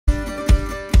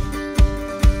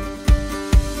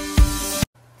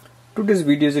Today's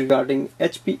video is regarding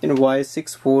HP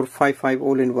NY6455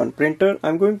 all-in-one printer.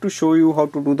 I'm going to show you how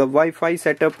to do the Wi-Fi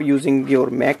setup using your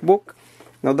MacBook.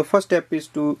 Now the first step is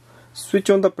to switch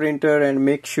on the printer and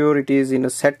make sure it is in a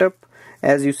setup,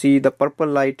 as you see the purple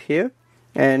light here,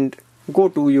 and go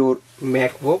to your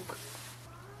MacBook.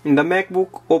 In the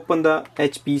MacBook, open the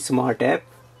HP Smart app.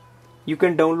 You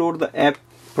can download the app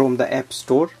from the App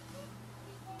Store.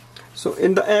 So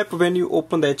in the app, when you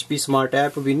open the HP Smart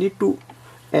app, we need to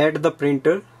add the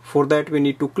printer. For that we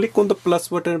need to click on the plus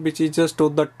button, which is just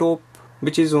on the top,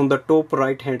 which is on the top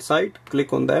right hand side.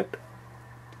 Click on that.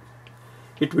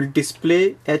 It will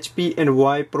display HP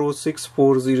NY Pro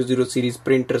 6400 series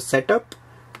printer setup.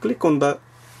 Click on the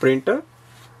printer.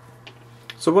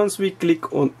 So once we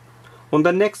click on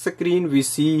the next screen, we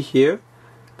see here,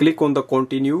 click on the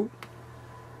continue.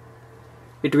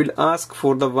 It will ask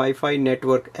for the Wi-Fi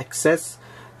network access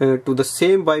to the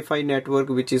same Wi-Fi network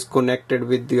which is connected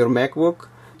with your MacBook.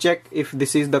 Check if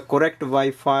this is the correct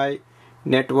Wi-Fi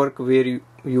network where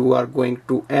you are going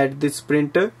to add this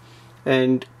printer,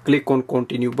 and click on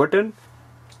continue button.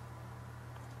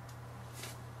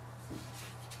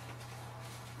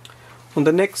 On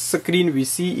the next screen we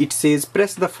see it says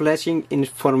press the flashing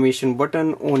information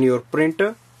button on your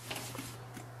printer.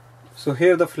 So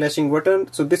here the flashing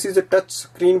button, so this is a touch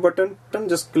screen button,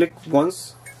 just click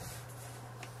once.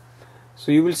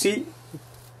 So you will see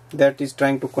that is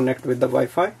trying to connect with the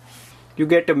Wi-Fi. You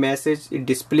get a message, it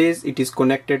displays it is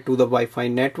connected to the Wi-Fi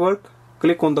network.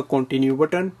 Click on the continue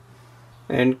button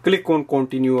and click on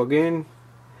continue again.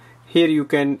 Here you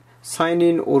can sign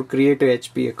in or create a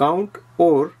HP account,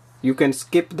 or you can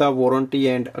skip the warranty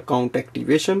and account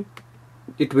activation.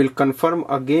 It will confirm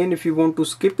again if you want to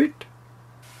skip it.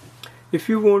 If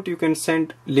you want, you can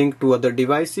send link to other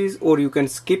devices, or you can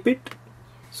skip it.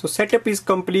 So setup is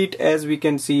complete, as we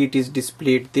can see it is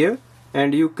displayed there,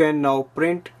 and you can now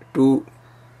print to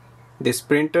this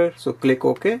printer. So click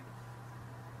OK.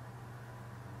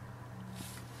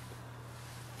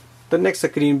 The next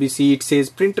screen we see it says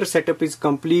printer setup is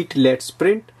complete, let's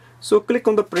print. So click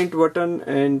on the print button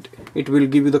and it will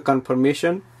give you the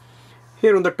confirmation.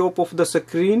 Here on the top of the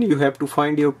screen you have to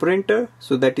find your printer,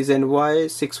 so that is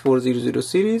NY6400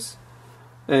 series,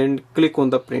 and click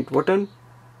on the print button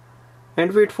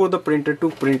and wait for the printer to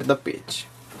print the page.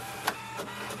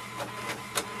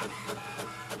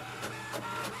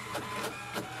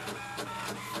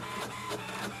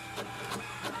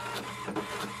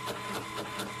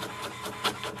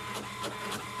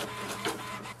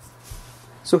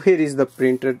 So here is the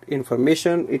printed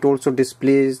information. It also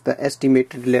displays the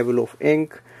estimated level of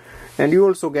ink, and you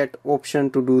also get option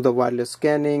to do the wireless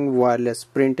scanning, wireless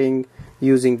printing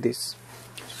using this.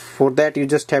 For that you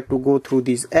just have to go through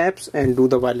these apps and do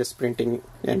the wireless printing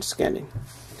and scanning.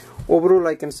 Overall,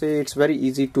 I can say it's very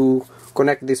easy to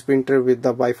connect this printer with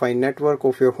the Wi-Fi network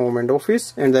of your home and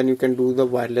office, and then you can do the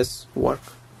wireless work.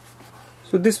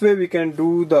 So this way we can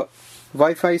do the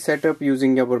Wi-Fi setup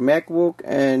using our MacBook,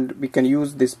 and we can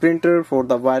use this printer for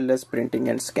the wireless printing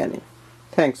and scanning.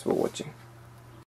 Thanks for watching.